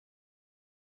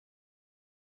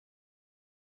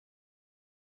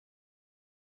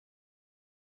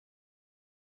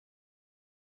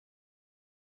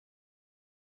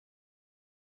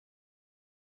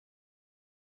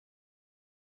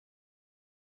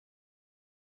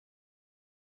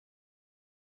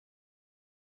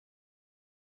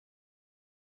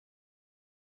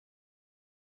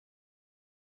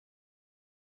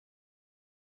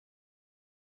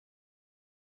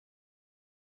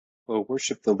O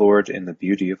worship the Lord in the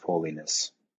beauty of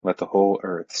holiness. Let the whole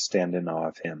earth stand in awe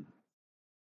of him.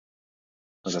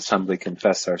 Let us humbly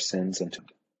confess our sins and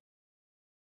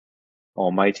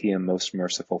Almighty and most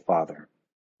merciful Father,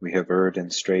 we have erred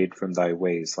and strayed from thy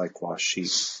ways like lost sheep.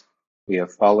 We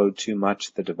have followed too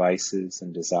much the devices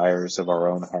and desires of our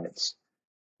own hearts.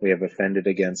 We have offended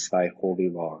against thy holy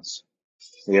laws.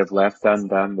 We have left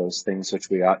undone those things which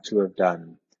we ought to have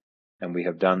done, and we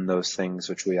have done those things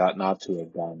which we ought not to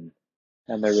have done,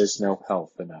 and there is no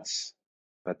health in us.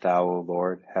 But thou, O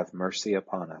Lord, have mercy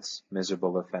upon us,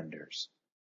 miserable offenders.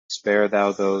 Spare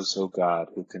thou those, O God,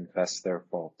 who confess their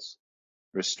faults.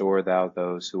 Restore thou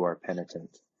those who are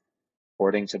penitent,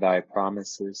 according to thy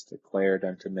promises declared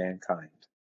unto mankind,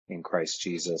 in Christ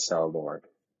Jesus our Lord.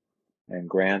 And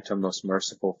grant, O most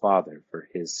merciful Father, for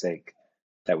his sake,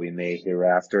 that we may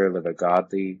hereafter live a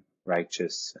godly,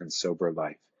 righteous, and sober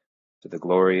life, to the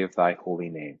glory of thy holy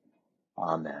name.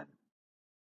 Amen.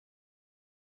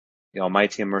 The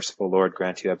Almighty and merciful Lord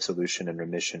grant you absolution and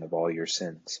remission of all your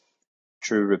sins,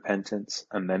 true repentance,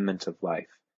 amendment of life,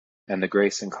 and the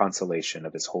grace and consolation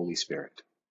of his Holy Spirit.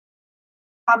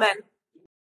 Amen.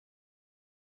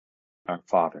 Our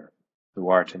Father, who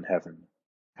art in heaven,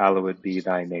 hallowed be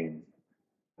thy name.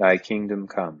 Thy kingdom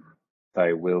come,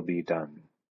 thy will be done,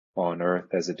 on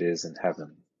earth as it is in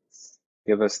heaven.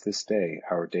 Give us this day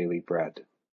our daily bread,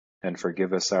 and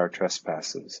forgive us our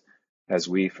trespasses, as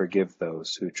we forgive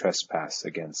those who trespass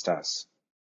against us.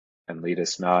 And lead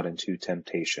us not into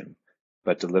temptation,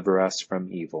 but deliver us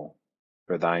from evil.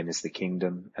 For thine is the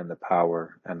kingdom, and the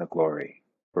power, and the glory,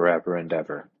 forever and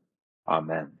ever.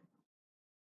 Amen.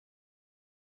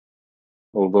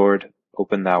 O Lord,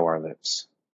 open thou our lips,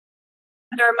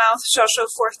 and our mouth shall show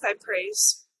forth thy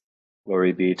praise.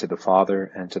 Glory be to the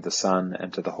Father, and to the Son,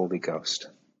 and to the Holy Ghost.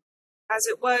 As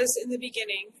it was in the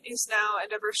beginning, is now,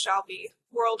 and ever shall be,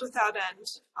 world without end.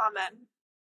 Amen.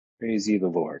 Praise ye the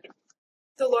Lord.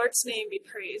 The Lord's name be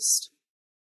praised.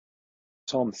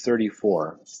 Psalm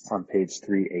 34 on page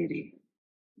 380.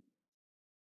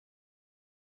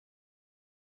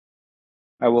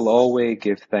 I will always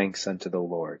give thanks unto the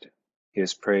Lord.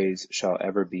 His praise shall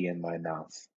ever be in my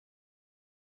mouth.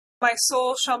 My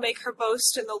soul shall make her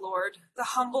boast in the Lord. The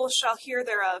humble shall hear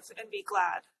thereof and be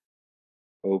glad.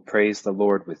 O praise the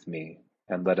Lord with me,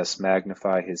 and let us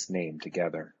magnify his name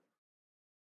together.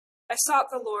 I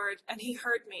sought the Lord, and he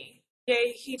heard me.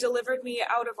 Yea, he delivered me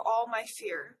out of all my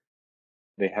fear.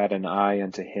 They had an eye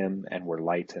unto him, and were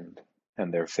lightened,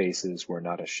 and their faces were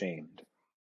not ashamed.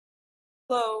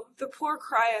 Lo, the poor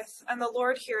crieth, and the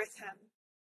Lord heareth him.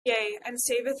 Yea, and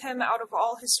saveth him out of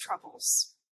all his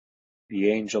troubles. The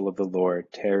angel of the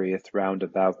Lord tarrieth round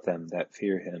about them that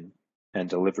fear him, and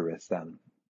delivereth them.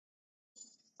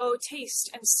 O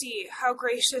taste and see how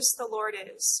gracious the Lord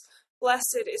is.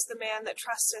 Blessed is the man that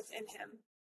trusteth in him.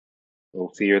 O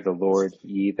fear the Lord,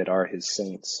 ye that are his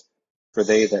saints, for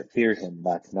they that fear him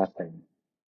lack nothing.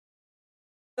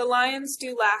 The lions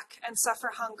do lack and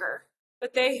suffer hunger,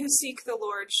 but they who seek the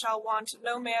Lord shall want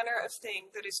no manner of thing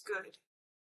that is good.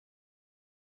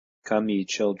 Come, ye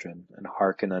children, and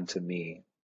hearken unto me.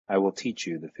 I will teach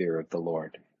you the fear of the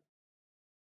Lord.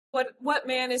 What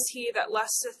man is he that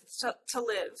lusteth to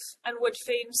live, and would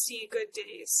fain see good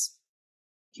days?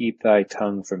 Keep thy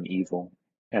tongue from evil,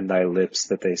 and thy lips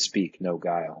that they speak no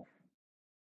guile.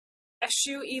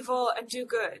 Eschew evil and do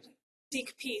good.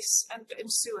 Seek peace and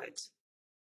ensue it.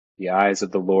 The eyes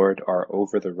of the Lord are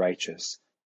over the righteous,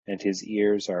 and his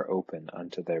ears are open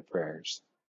unto their prayers.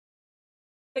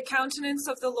 The countenance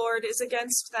of the Lord is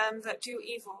against them that do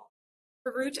evil,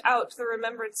 to root out the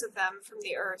remembrance of them from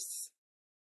the earth.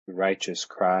 The righteous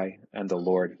cry, and the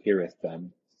Lord heareth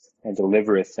them, and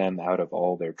delivereth them out of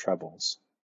all their troubles.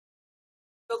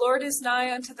 The Lord is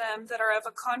nigh unto them that are of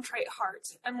a contrite heart,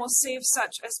 and will save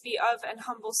such as be of an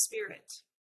humble spirit.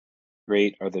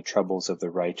 Great are the troubles of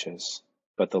the righteous,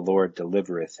 but the Lord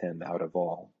delivereth him out of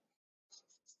all.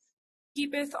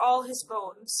 Keepeth all his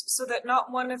bones, so that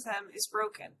not one of them is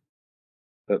broken.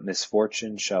 But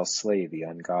misfortune shall slay the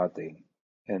ungodly,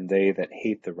 and they that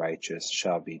hate the righteous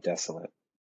shall be desolate.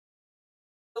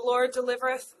 The Lord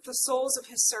delivereth the souls of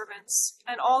his servants,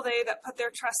 and all they that put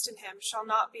their trust in him shall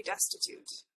not be destitute.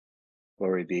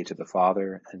 Glory be to the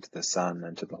Father, and to the Son,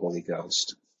 and to the Holy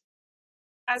Ghost.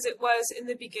 As it was in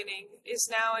the beginning, is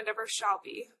now, and ever shall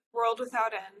be, world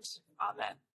without end.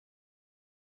 Amen.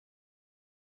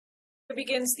 Here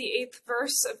begins the 8th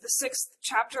verse of the 6th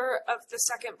chapter of the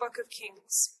 2nd book of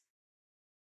Kings.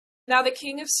 Now the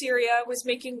king of Syria was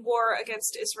making war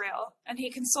against Israel, and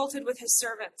he consulted with his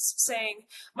servants, saying,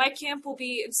 My camp will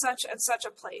be in such and such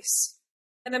a place.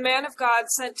 And the man of God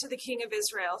sent to the king of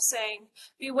Israel, saying,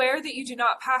 Beware that you do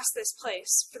not pass this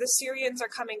place, for the Syrians are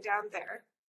coming down there.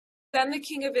 Then the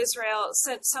king of Israel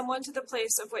sent someone to the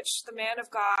place of which the man of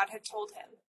God had told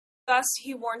him. Thus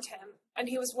he warned him, and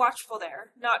he was watchful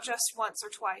there, not just once or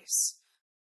twice.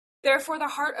 Therefore the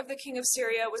heart of the king of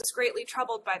Syria was greatly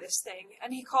troubled by this thing,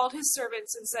 and he called his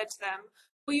servants and said to them,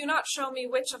 Will you not show me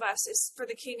which of us is for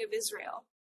the king of Israel?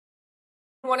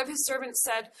 One of his servants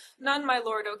said, None, my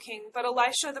lord, O king, but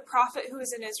Elisha the prophet who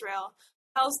is in Israel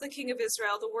tells the king of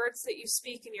Israel the words that you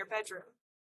speak in your bedroom.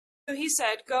 So he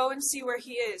said, Go and see where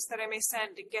he is, that I may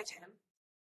send and get him.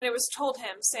 And it was told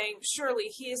him, saying, Surely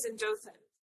he is in Dothan.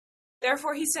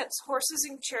 Therefore he sent horses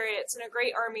and chariots and a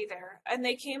great army there, and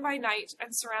they came by night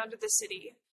and surrounded the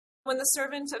city. When the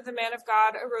servant of the man of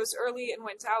God arose early and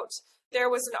went out, there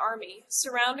was an army,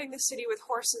 surrounding the city with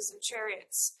horses and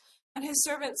chariots. And his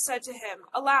servants said to him,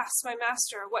 Alas, my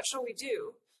master, what shall we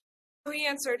do? So he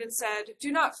answered and said,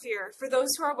 Do not fear, for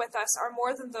those who are with us are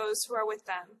more than those who are with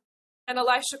them. And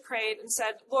Elisha prayed and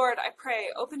said, Lord, I pray,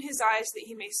 open his eyes that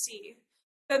he may see.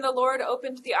 Then the Lord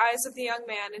opened the eyes of the young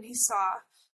man, and he saw.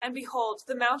 And behold,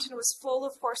 the mountain was full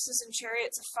of horses and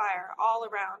chariots of fire all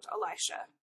around Elisha.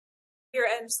 Here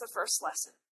ends the first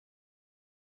lesson.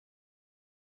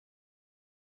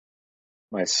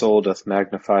 My soul doth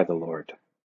magnify the Lord,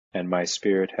 and my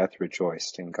spirit hath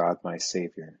rejoiced in God my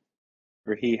Saviour.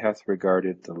 For he hath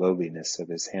regarded the lowliness of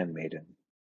his handmaiden.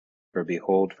 For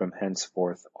behold, from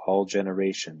henceforth all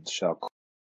generations shall call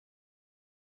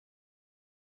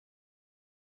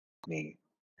me,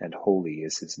 and holy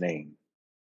is his name.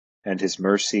 And his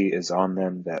mercy is on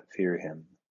them that fear him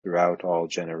throughout all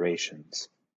generations.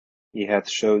 He hath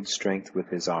showed strength with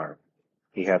his arm.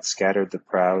 He hath scattered the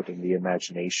proud in the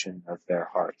imagination of their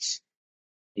hearts.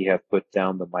 He hath put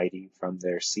down the mighty from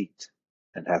their seat,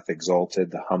 and hath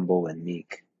exalted the humble and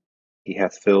meek. He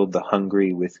hath filled the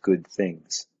hungry with good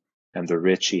things, and the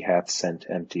rich he hath sent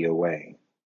empty away.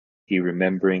 He,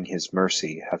 remembering his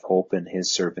mercy, hath holpen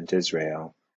his servant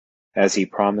Israel, as he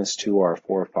promised to our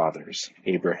forefathers,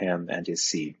 Abraham and his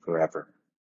seed forever.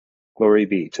 Glory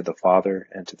be to the Father,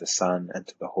 and to the Son, and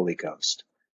to the Holy Ghost,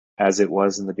 as it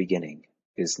was in the beginning,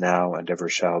 is now, and ever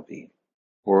shall be,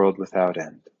 world without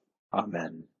end.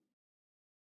 Amen.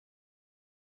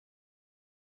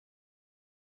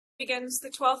 Begins the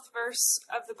 12th verse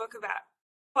of the book of Acts,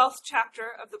 12th chapter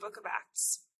of the book of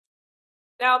Acts.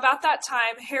 Now about that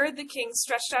time Herod the king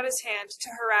stretched out his hand to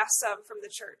harass some from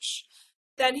the church.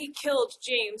 Then he killed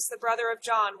James, the brother of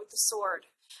John, with the sword.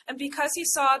 And because he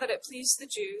saw that it pleased the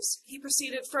Jews, he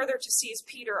proceeded further to seize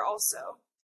Peter also.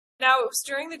 Now it was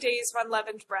during the days of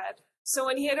unleavened bread. So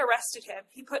when he had arrested him,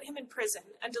 he put him in prison,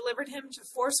 and delivered him to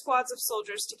 4 squads of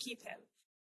soldiers to keep him,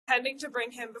 intending to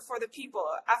bring him before the people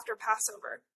after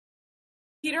Passover.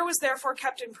 Peter was therefore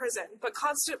kept in prison, but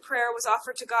constant prayer was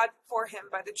offered to God for him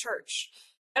by the church.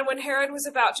 And when Herod was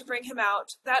about to bring him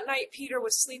out, that night Peter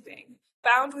was sleeping,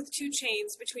 bound with 2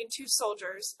 chains between 2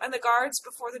 soldiers, and the guards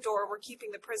before the door were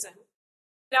keeping the prison.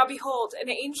 Now behold, an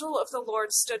angel of the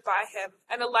Lord stood by him,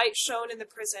 and a light shone in the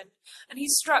prison. And he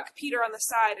struck Peter on the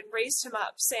side and raised him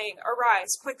up, saying,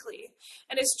 Arise quickly.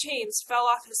 And his chains fell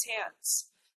off his hands.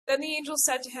 Then the angel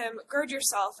said to him, Gird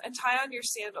yourself and tie on your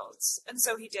sandals. And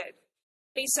so he did.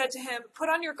 And he said to him, Put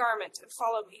on your garment and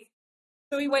follow me.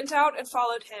 So he went out and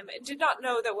followed him, and did not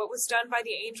know that what was done by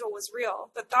the angel was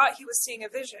real, but thought he was seeing a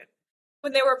vision.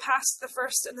 When they were past the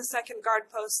first and the second guard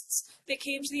posts, they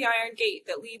came to the iron gate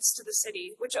that leads to the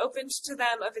city, which opened to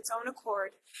them of its own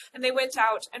accord. And they went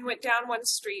out and went down one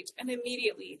street, and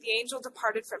immediately the angel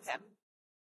departed from him.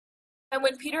 And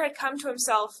when Peter had come to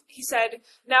himself, he said,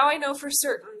 Now I know for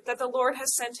certain that the Lord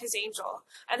has sent his angel,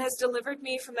 and has delivered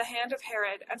me from the hand of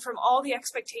Herod, and from all the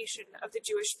expectation of the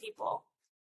Jewish people.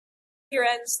 Here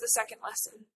ends the second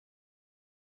lesson.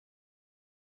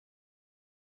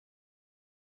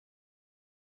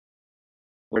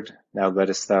 Lord, now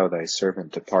lettest thou thy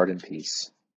servant depart in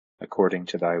peace, according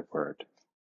to thy word.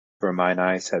 For mine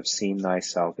eyes have seen thy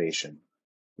salvation,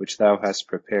 which thou hast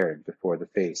prepared before the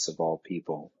face of all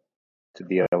people, to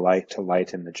be a light to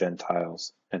lighten the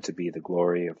Gentiles, and to be the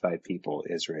glory of thy people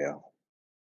Israel.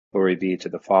 Glory be to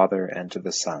the Father, and to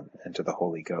the Son, and to the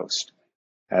Holy Ghost,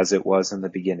 as it was in the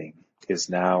beginning, is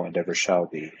now, and ever shall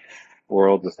be,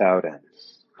 world without end.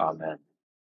 Amen.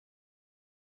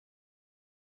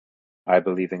 I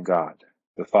believe in God,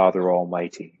 the Father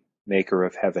Almighty, maker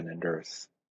of heaven and earth,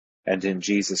 and in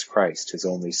Jesus Christ, his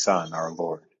only Son, our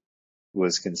Lord, who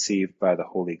was conceived by the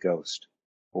Holy Ghost,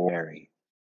 born of Mary,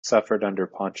 suffered under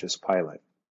Pontius Pilate,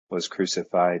 was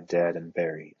crucified, dead, and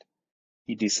buried.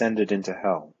 He descended into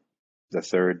hell. The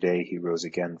 3rd day he rose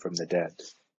again from the dead.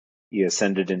 He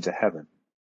ascended into heaven,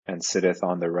 and sitteth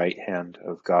on the right hand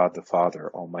of God the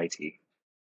Father Almighty.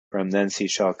 From thence he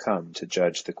shall come to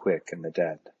judge the quick and the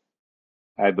dead.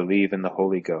 I believe in the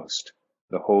Holy Ghost,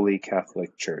 the holy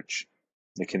Catholic Church,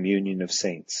 the communion of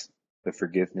saints, the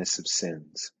forgiveness of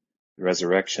sins, the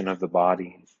resurrection of the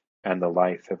body, and the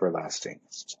life everlasting.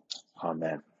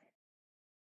 Amen.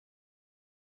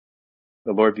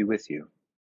 The Lord be with you.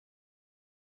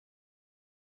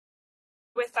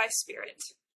 With thy spirit.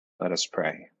 Let us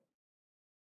pray.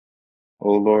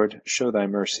 O Lord, show thy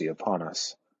mercy upon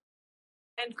us.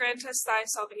 And grant us thy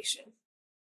salvation.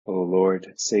 O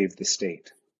Lord, save the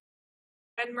state.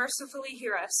 And mercifully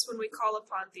hear us when we call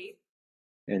upon thee.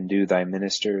 Endue thy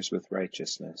ministers with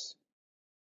righteousness.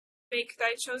 Make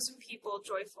thy chosen people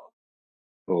joyful.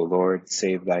 O Lord,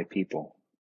 save thy people.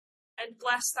 And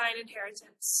bless thine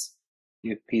inheritance.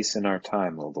 Give peace in our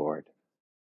time, O Lord.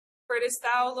 For it is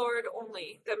thou, Lord,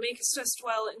 only, that makest us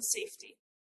dwell in safety.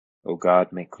 O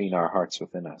God, make clean our hearts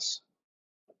within us.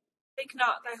 Take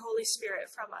not thy Holy Spirit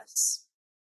from us.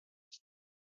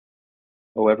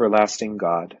 O everlasting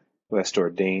God, who hast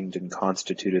ordained and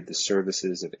constituted the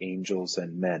services of angels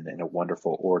and men in a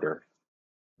wonderful order,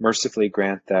 mercifully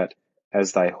grant that,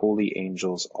 as thy holy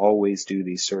angels always do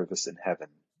thee service in heaven,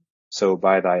 so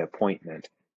by thy appointment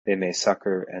they may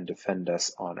succor and defend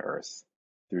us on earth,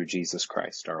 through Jesus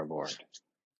Christ our Lord.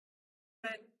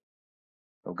 Amen.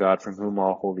 O God, from whom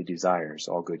all holy desires,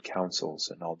 all good counsels,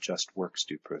 and all just works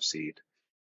do proceed,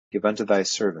 give unto thy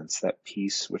servants that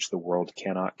peace which the world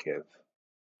cannot give,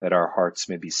 that our hearts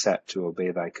may be set to obey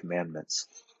thy commandments,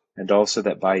 and also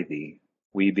that by thee,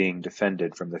 we being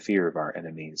defended from the fear of our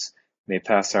enemies, may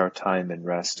pass our time in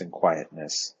rest and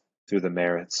quietness, through the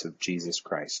merits of Jesus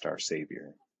Christ our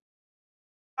Saviour.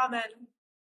 Amen.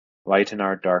 Lighten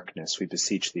our darkness, we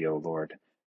beseech thee, O Lord,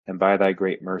 and by thy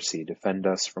great mercy defend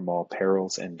us from all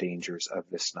perils and dangers of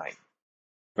this night,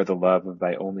 for the love of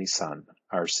thy only Son,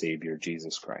 our Saviour,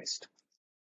 Jesus Christ.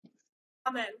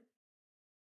 Amen.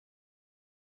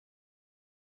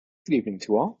 Good evening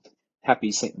to all.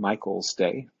 Happy St. Michael's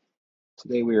Day.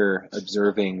 Today we are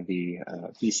observing the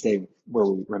feast day where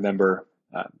we remember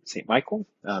St. Michael,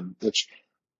 which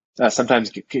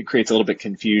sometimes creates a little bit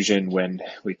confusion when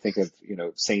we think of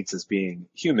saints as being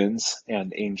humans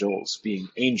and angels being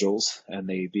angels, and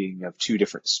they being of two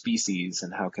different species.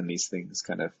 And how can these things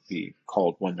kind of be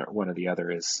called one or the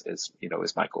other? Is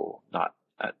Michael not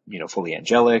fully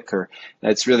angelic? Or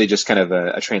it's really just kind of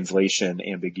a translation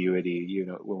ambiguity.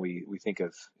 When we think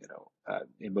of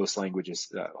in most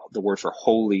languages, the word for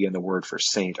holy and the word for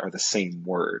saint are the same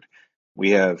word.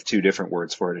 We have two different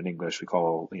words for it in English. We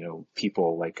call,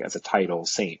 people, like, as a title,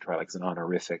 saint, right? Like as an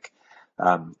honorific.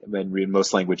 In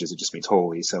most languages, it just means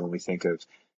holy. So when we think of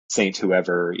Saint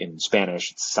whoever in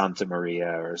Spanish, it's Santa Maria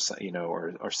or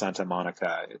Santa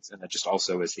Monica. And that just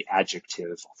also is the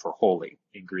adjective for holy.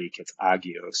 In Greek, it's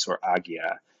agios or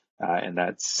agia. And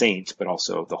that's saint, but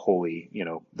also the holy,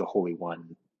 the holy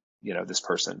one, this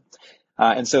person.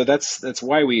 And so that's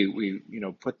why we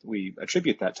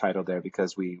attribute that title there,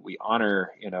 because we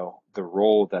honor the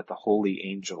role that the holy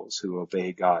angels who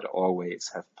obey God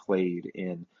always have played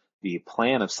in the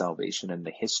plan of salvation and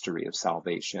the history of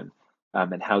salvation,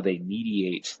 and how they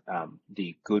mediate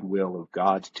the goodwill of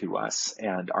God to us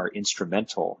and are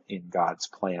instrumental in God's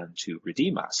plan to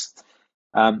redeem us.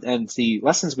 And the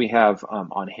lessons we have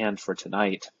on hand for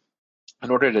tonight, in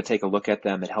order to take a look at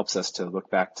them, it helps us to look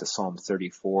back to Psalm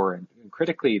 34. And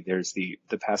critically, there's the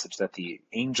passage that the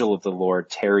angel of the Lord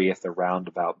tarrieth around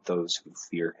about those who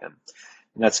fear him.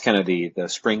 And that's kind of the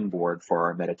springboard for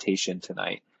our meditation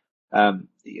tonight.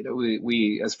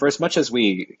 We as much as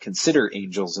we consider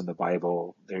angels in the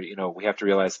Bible, we have to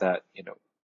realize that,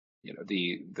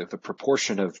 the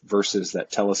proportion of verses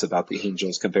that tell us about the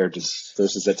angels compared to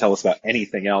verses that tell us about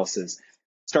anything else is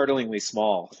startlingly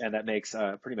small, and that makes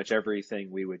pretty much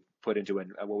everything we would put into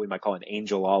what we might call an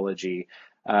angelology,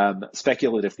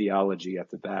 speculative theology at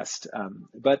the best.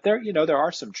 But there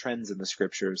are some trends in the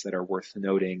scriptures that are worth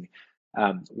noting.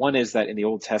 One is that in the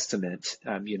Old Testament,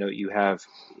 you have,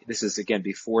 this is again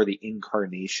before the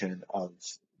incarnation of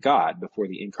God, before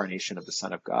the incarnation of the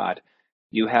Son of God.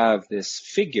 You have this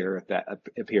figure that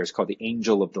appears called the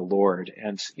angel of the Lord,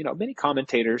 and many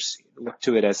commentators look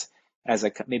to it as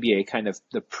maybe a kind of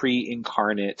the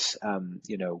pre-incarnate,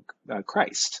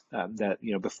 Christ, that,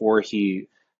 before he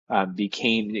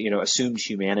became, assumed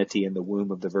humanity in the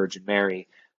womb of the Virgin Mary,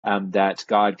 that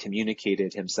God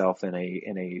communicated himself in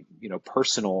a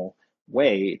personal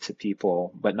way to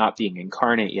people, but not being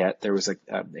incarnate yet. There was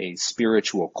a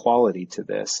spiritual quality to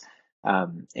this.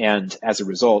 And as a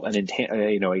result,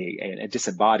 a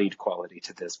disembodied quality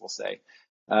to this, we'll say.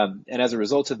 And as a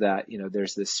result of that,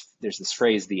 there's this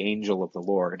phrase, the angel of the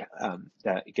Lord,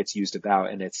 that gets used about,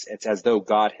 and it's as though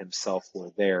God himself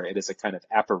were there. It is a kind of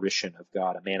apparition of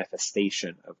God, a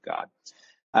manifestation of God.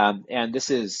 And this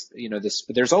is,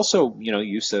 there's also,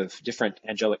 use of different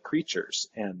angelic creatures.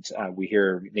 And we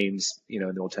hear names,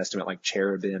 in the Old Testament, like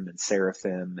cherubim and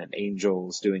seraphim and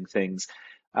angels doing things.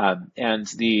 And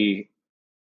the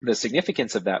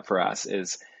significance of that for us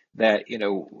is that,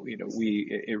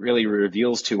 it really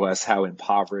reveals to us how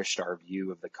impoverished our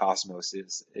view of the cosmos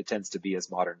is. It tends to be as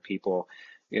modern people,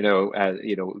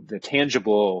 the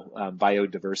tangible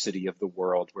biodiversity of the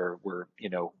world, where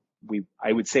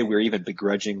I would say we're even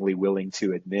begrudgingly willing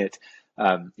to admit,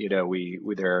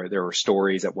 there were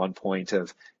stories at one point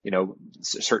of,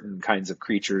 certain kinds of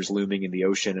creatures looming in the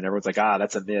ocean, and everyone's like,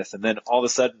 that's a myth. And then all of a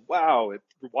sudden, wow, it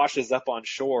washes up on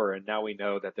shore, and now we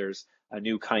know that there's a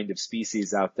new kind of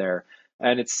species out there.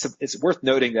 And it's worth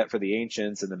noting that for the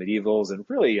ancients and the medievals, and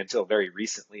really until very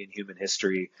recently in human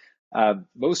history,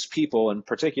 most people, and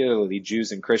particularly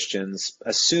Jews and Christians,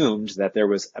 assumed that there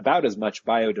was about as much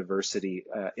biodiversity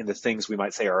in the things we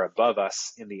might say are above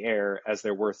us in the air as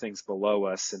there were things below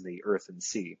us in the earth and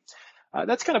sea.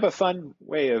 That's kind of a fun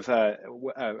way of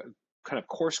kind of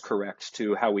course correct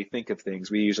to how we think of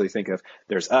things. We usually think of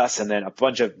there's us and then a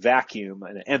bunch of vacuum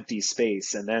and an empty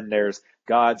space, and then there's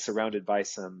God surrounded by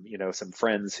some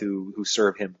friends who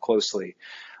serve him closely.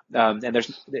 And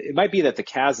it might be that the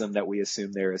chasm that we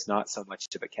assume there is not so much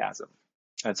of a chasm.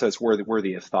 And so it's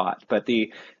worthy of thought. But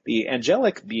the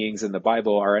angelic beings in the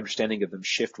Bible, our understanding of them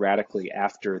shift radically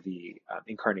after the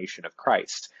incarnation of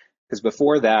Christ. Because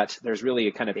before that, there's really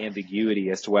a kind of ambiguity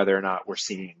as to whether or not we're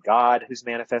seeing God who's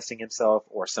manifesting himself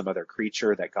or some other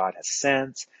creature that God has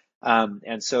sent.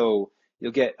 And so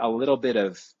you'll get a little bit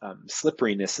of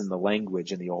slipperiness in the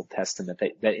language in the Old Testament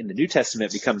that in the New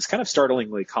Testament becomes kind of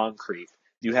startlingly concrete.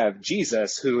 You have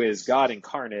Jesus, who is God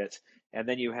incarnate, and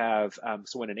then you have,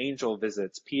 so when an angel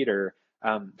visits Peter,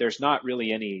 there's not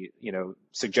really any,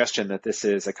 suggestion that this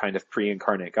is a kind of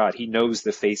pre-incarnate God. He knows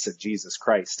the face of Jesus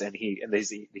Christ, and he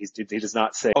does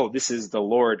not say, "Oh, this is the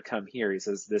Lord, come here." He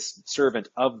says, "This servant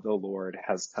of the Lord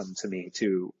has come to me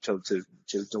to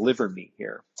deliver me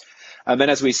here." And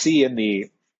as we see in the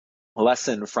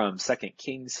lesson from 2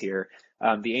 Kings here,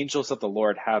 the angels of the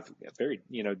Lord have very,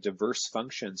 diverse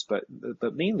functions, but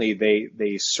mainly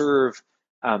they serve.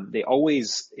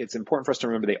 It's important for us to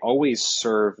remember they always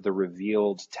serve the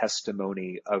revealed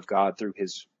testimony of God through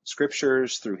his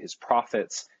scriptures, through his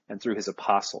prophets, and through his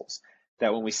apostles.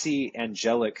 That when we see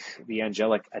the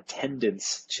angelic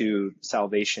attendance to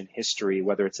salvation history,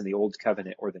 whether it's in the Old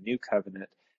Covenant or the New Covenant,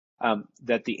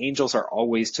 that the angels are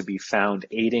always to be found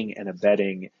aiding and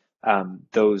abetting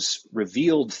those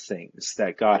revealed things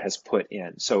that God has put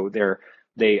in. So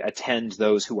they attend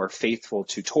those who are faithful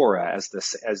to Torah, as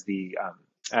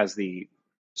the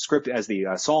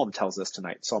Psalm tells us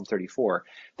tonight, Psalm 34,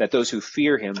 that those who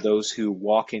fear him, those who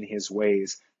walk in his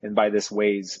ways, and by this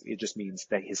ways it just means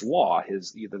that his law,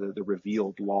 the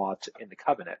revealed law in the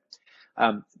covenant.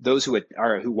 Those who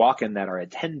walk in that are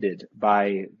attended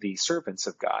by the servants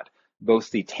of God,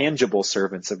 both the tangible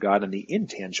servants of God and the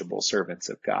intangible servants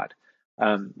of God.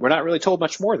 We're not really told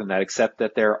much more than that, except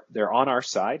that they're on our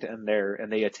side and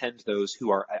they attend those who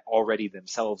are already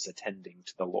themselves attending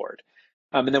to the Lord.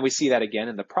 And then we see that again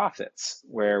in the prophets,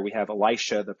 where we have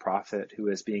Elisha, the prophet, who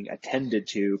is being attended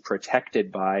to,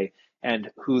 protected by, and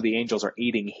who the angels are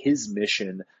aiding his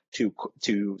mission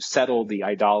to settle the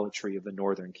idolatry of the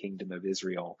northern kingdom of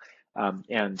Israel.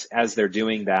 And as they're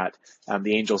doing that,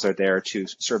 the angels are there to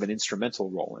serve an instrumental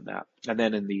role in that. And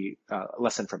then in the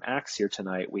lesson from Acts here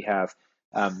tonight, we have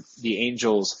the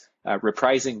angels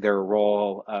reprising their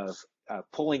role of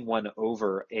pulling one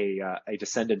over a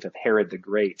descendant of Herod the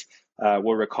Great.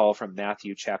 We'll recall from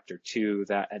Matthew chapter 2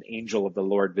 that an angel of the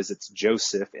Lord visits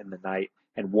Joseph in the night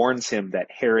and warns him that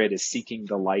Herod is seeking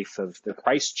the life of the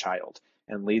Christ child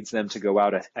and leads them to go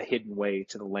out a hidden way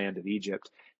to the land of Egypt.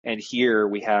 And here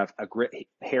we have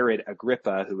Herod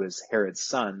Agrippa, who is Herod's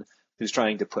son, who's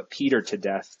trying to put Peter to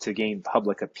death to gain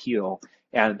public appeal.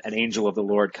 And an angel of the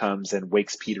Lord comes and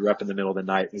wakes Peter up in the middle of the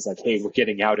night. He's like, "Hey, we're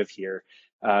getting out of here,"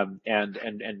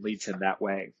 and leads him that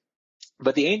way.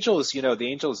 But the angels,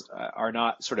 are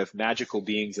not sort of magical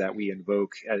beings that we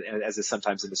invoke, as is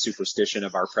sometimes in the superstition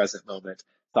of our present moment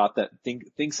thought that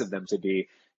thinks of them to be.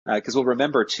 Because we'll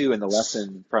remember, too, in the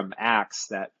lesson from Acts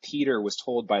that Peter was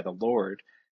told by the Lord,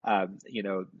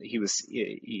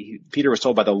 Peter was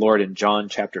told by the Lord in John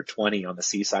chapter 20 on the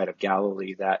seaside of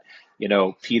Galilee that,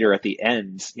 Peter, at the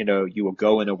end, you will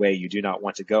go in a way you do not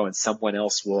want to go, and someone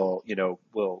else will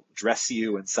dress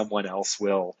you, and someone else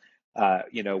will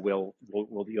will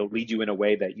lead you in a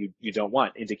way that you don't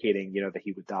want, indicating, that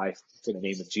he would die for the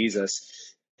name of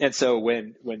Jesus. And so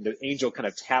when the angel kind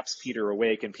of taps Peter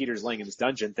awake, and Peter's laying in this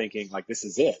dungeon thinking like, this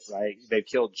is it, right? They've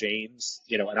killed James,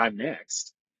 and I'm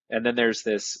next. And then there's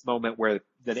this moment where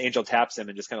the angel taps him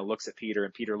and just kind of looks at Peter,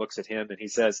 and Peter looks at him, and he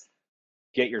says,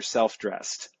 get yourself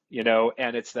dressed,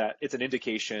 and it's an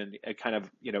indication, a kind of,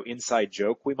 inside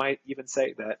joke, we might even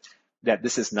say, that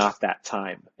this is not that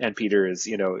time. And Peter is,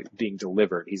 being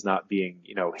delivered. He's not being,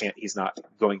 he's not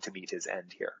going to meet his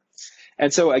end here.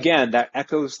 And so again, that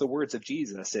echoes the words of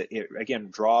Jesus. It again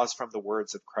draws from the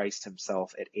words of Christ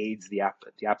himself. It aids the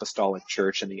apostolic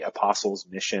church and the apostles'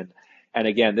 mission. And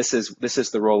again, this is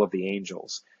the role of the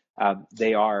angels.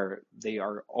 They are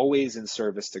always in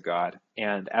service to God,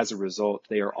 and as a result,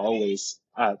 they are always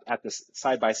at the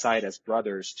side by side as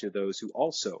brothers to those who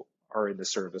also are in the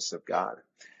service of God.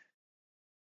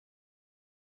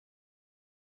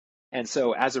 And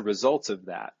so, as a result of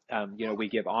that, we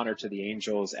give honor to the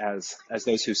angels as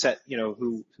those who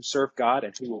who serve God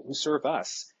and who serve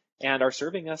us, and are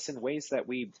serving us in ways that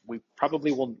we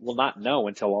probably will not know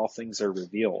until all things are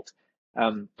revealed.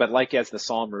 But like as the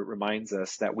psalm reminds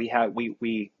us, that we have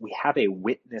a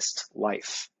witnessed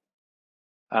life.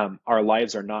 Our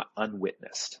lives are not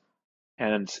unwitnessed,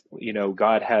 and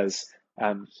God has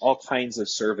all kinds of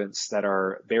servants that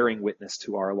are bearing witness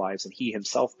to our lives, and he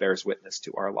himself bears witness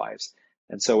to our lives.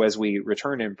 And so as we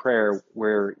return in prayer,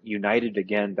 we're united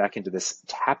again back into this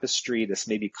tapestry, this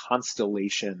maybe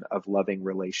constellation of loving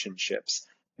relationships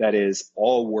that is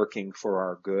all working for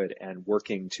our good and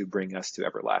working to bring us to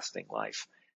everlasting life.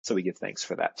 So we give thanks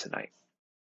for that tonight.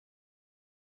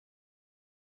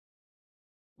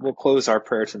 We'll close our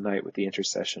prayer tonight with the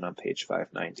intercession on page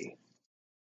 590.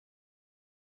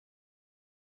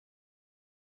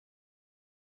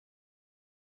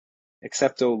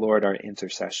 Accept, O Lord, our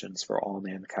intercessions for all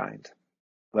mankind.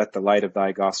 Let the light of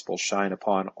thy gospel shine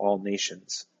upon all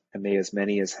nations, and may as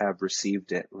many as have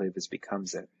received it live as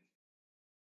becomes it.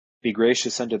 Be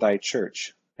gracious unto thy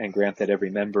church, and grant that every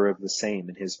member of the same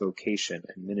in his vocation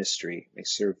and ministry may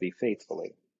serve thee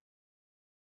faithfully.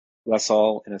 Bless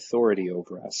all in authority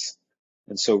over us,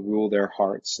 and so rule their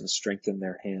hearts and strengthen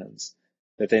their hands,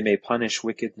 that they may punish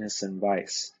wickedness and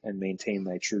vice, and maintain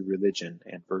thy true religion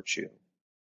and virtue.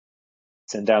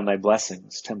 Send down thy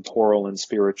blessings, temporal and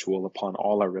spiritual, upon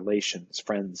all our relations,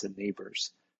 friends, and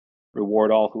neighbors.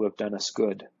 Reward all who have done us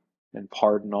good, and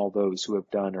pardon all those who have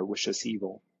done or wish us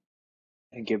evil,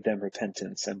 and give them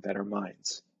repentance and better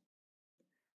minds.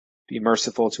 Be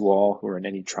merciful to all who are in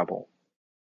any trouble.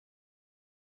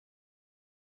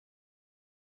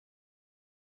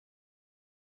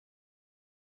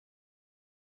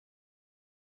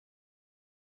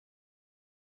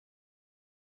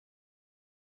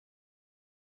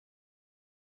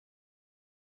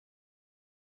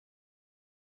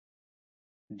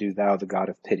 Do thou, the God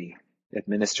of pity,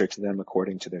 administer to them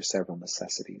according to their several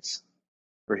necessities.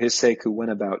 For his sake who went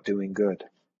about doing good,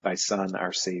 thy Son,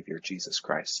 our Savior, Jesus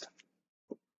Christ.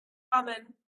 Amen.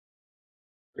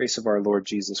 Grace of our Lord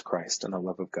Jesus Christ, and the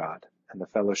love of God, and the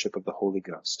fellowship of the Holy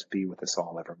Ghost be with us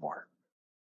all evermore.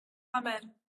 Amen.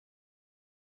 Thank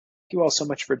you all so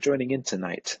much for joining in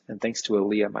tonight, and thanks to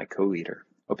Aaliyah, my co-leader.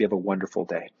 Hope you have a wonderful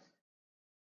day.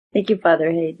 Thank you,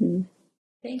 Father Hayden.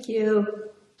 Thank you.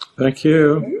 Thank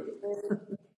you.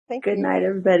 Good night,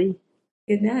 everybody.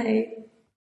 Good night.